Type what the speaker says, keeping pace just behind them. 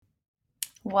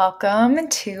Welcome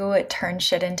to Turn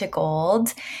Shit into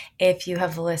Gold. If you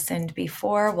have listened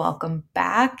before, welcome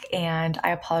back. And I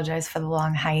apologize for the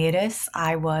long hiatus.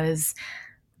 I was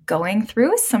going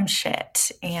through some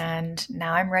shit and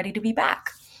now I'm ready to be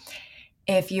back.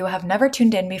 If you have never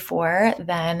tuned in before,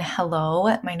 then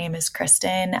hello, my name is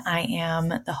Kristen. I am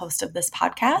the host of this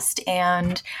podcast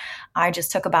and I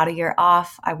just took about a year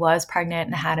off. I was pregnant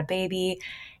and had a baby,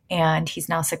 and he's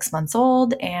now 6 months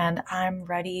old, and I'm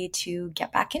ready to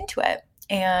get back into it.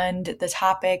 And the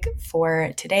topic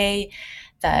for today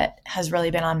that has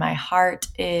really been on my heart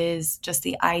is just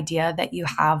the idea that you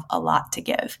have a lot to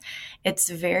give. It's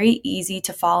very easy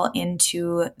to fall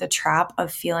into the trap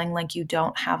of feeling like you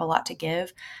don't have a lot to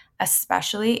give,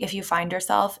 especially if you find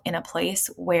yourself in a place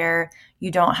where you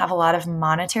don't have a lot of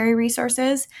monetary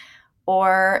resources,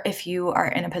 or if you are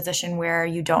in a position where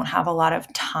you don't have a lot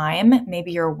of time.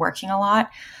 Maybe you're working a lot,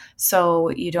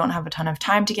 so you don't have a ton of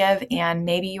time to give. And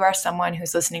maybe you are someone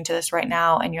who's listening to this right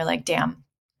now and you're like, damn,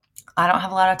 I don't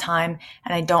have a lot of time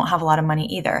and I don't have a lot of money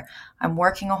either. I'm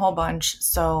working a whole bunch,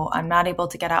 so I'm not able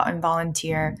to get out and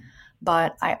volunteer,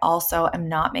 but I also am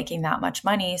not making that much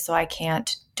money, so I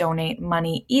can't donate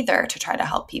money either to try to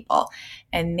help people.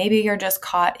 And maybe you're just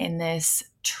caught in this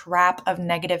trap of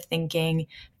negative thinking,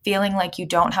 feeling like you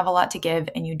don't have a lot to give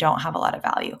and you don't have a lot of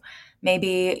value.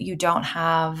 Maybe you don't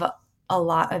have a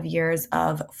lot of years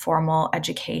of formal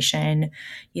education.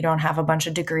 You don't have a bunch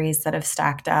of degrees that have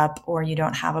stacked up, or you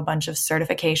don't have a bunch of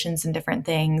certifications and different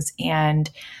things, and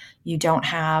you don't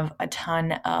have a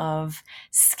ton of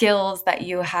skills that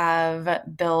you have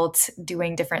built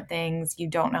doing different things. You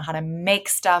don't know how to make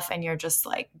stuff, and you're just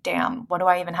like, damn, what do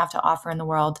I even have to offer in the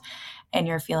world? And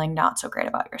you're feeling not so great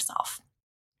about yourself.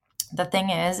 The thing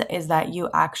is that you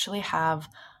actually have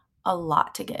a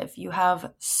lot to give. You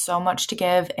have so much to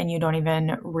give and you don't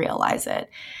even realize it.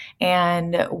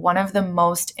 And one of the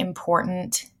most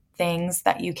important things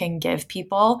that you can give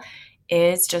people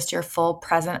is just your full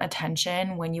present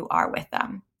attention when you are with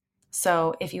them.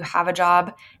 So if you have a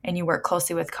job and you work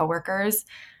closely with coworkers,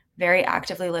 very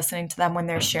actively listening to them when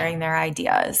they're sharing their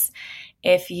ideas.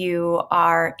 If you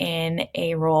are in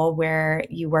a role where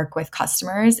you work with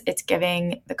customers, it's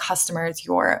giving the customers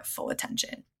your full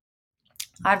attention.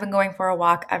 I've been going for a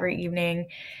walk every evening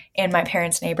in my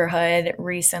parents' neighborhood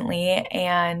recently,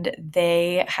 and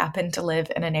they happen to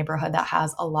live in a neighborhood that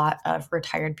has a lot of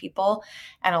retired people,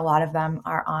 and a lot of them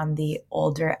are on the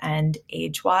older end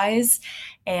age-wise.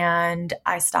 And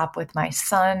I stop with my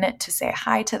son to say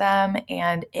hi to them,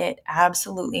 and it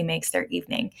absolutely makes their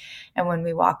evening. And when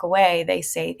we walk away, they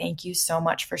say, "Thank you so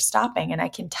much for stopping." And I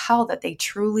can tell that they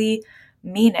truly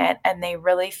mean it, and they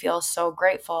really feel so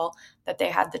grateful that they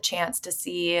had the chance to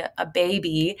see a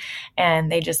baby,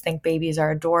 and they just think babies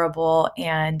are adorable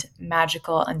and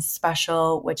magical and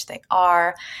special, which they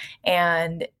are.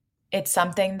 And it's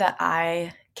something that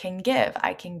I can give.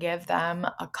 I can give them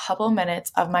a couple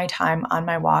minutes of my time on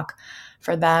my walk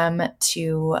for them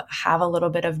to have a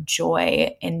little bit of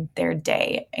joy in their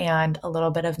day and a little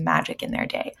bit of magic in their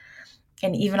day.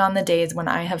 And even on the days when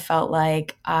I have felt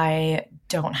like I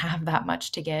don't have that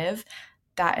much to give,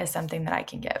 that is something that I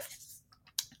can give.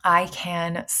 I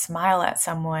can smile at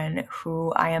someone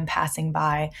who I am passing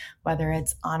by, whether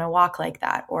it's on a walk like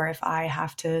that, or if I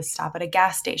have to stop at a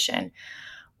gas station,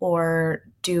 or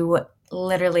do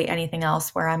literally anything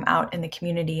else where I'm out in the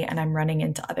community and I'm running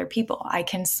into other people. I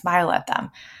can smile at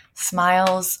them.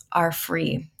 Smiles are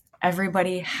free.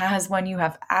 Everybody has one. You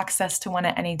have access to one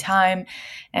at any time.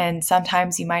 And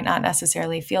sometimes you might not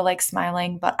necessarily feel like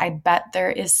smiling, but I bet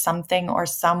there is something or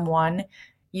someone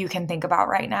you can think about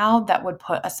right now that would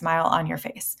put a smile on your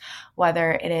face,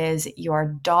 whether it is your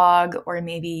dog, or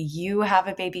maybe you have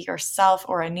a baby yourself,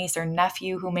 or a niece or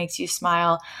nephew who makes you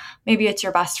smile. Maybe it's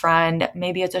your best friend.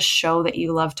 Maybe it's a show that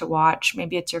you love to watch.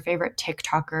 Maybe it's your favorite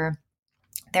TikToker.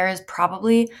 There is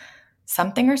probably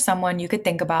something or someone you could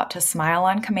think about to smile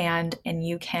on command, and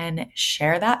you can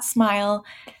share that smile.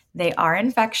 They are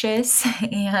infectious,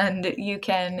 and you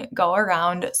can go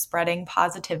around spreading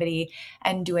positivity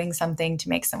and doing something to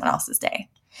make someone else's day.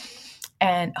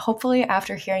 And hopefully,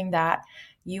 after hearing that,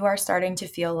 you are starting to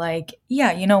feel like,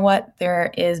 yeah, you know what?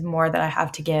 There is more that I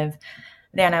have to give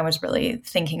than I was really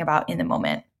thinking about in the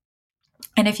moment.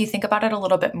 And if you think about it a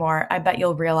little bit more, I bet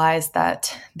you'll realize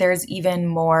that there's even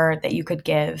more that you could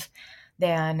give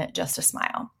than just a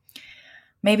smile.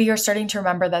 Maybe you're starting to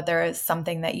remember that there is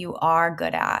something that you are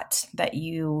good at that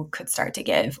you could start to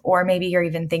give. Or maybe you're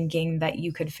even thinking that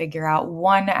you could figure out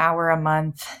 1 hour a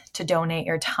month to donate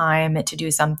your time to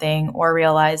do something, or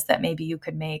realize that maybe you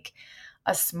could make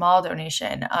a small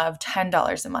donation of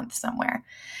 $10 a month somewhere.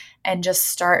 and just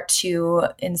start to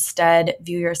instead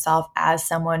view yourself as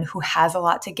someone who has a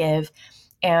lot to give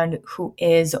and who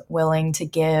is willing to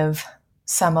give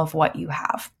some of what you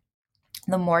have.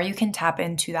 The more you can tap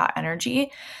into that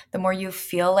energy, the more you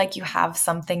feel like you have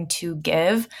something to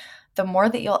give, the more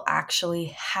that you'll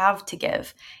actually have to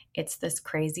give. It's this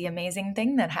crazy, amazing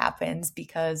thing that happens,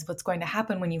 because what's going to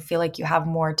happen when you feel like you have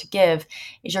more to give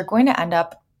is you're going to end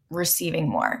up receiving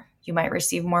more. You might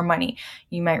receive more money.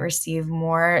 You might receive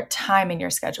more time in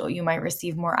your schedule. You might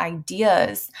receive more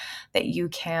ideas that you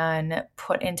can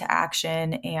put into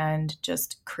action and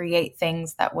just create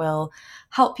things that will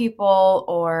help people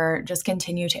or just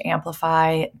continue to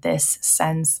amplify this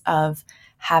sense of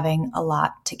having a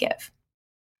lot to give.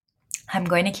 I'm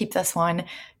going to keep this one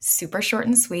super short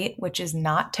and sweet, which is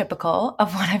not typical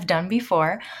of what I've done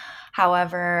before.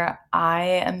 However,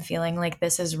 I am feeling like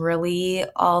this is really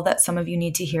all that some of you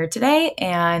need to hear today,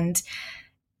 and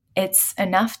it's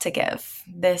enough to give.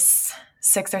 This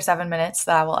 6 or 7 minutes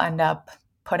that I will end up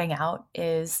putting out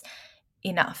is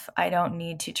enough. I don't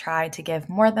need to try to give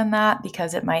more than that,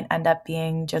 because it might end up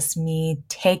being just me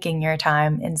taking your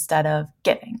time instead of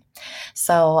giving.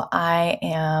 So I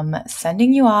am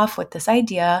sending you off with this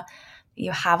idea that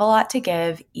you have a lot to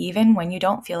give, even when you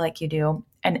don't feel like you do.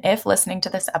 And if listening to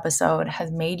this episode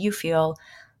has made you feel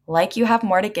like you have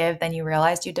more to give than you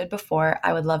realized you did before,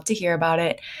 I would love to hear about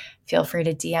it. Feel free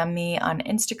to DM me on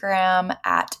Instagram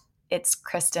at It's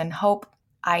Kristin Hope,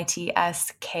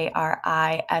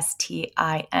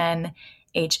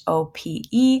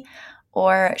 ITSKRISTINHOPE,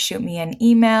 or shoot me an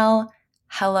email,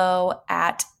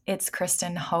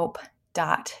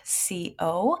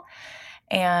 hello@itskristinhope.co.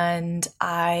 And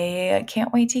I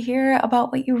can't wait to hear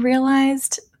about what you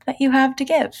realized that you have to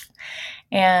give.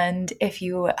 And if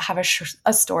you have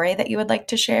a story that you would like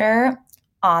to share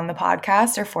on the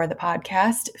podcast or for the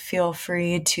podcast, feel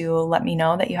free to let me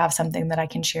know that you have something that I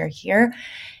can share here,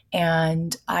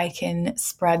 and I can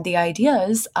spread the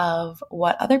ideas of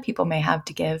what other people may have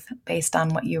to give based on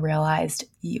what you realized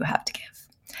you have to give.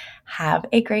 Have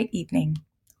a great evening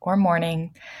or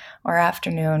morning or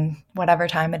afternoon, whatever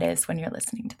time it is when you're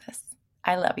listening to this.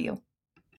 I love you.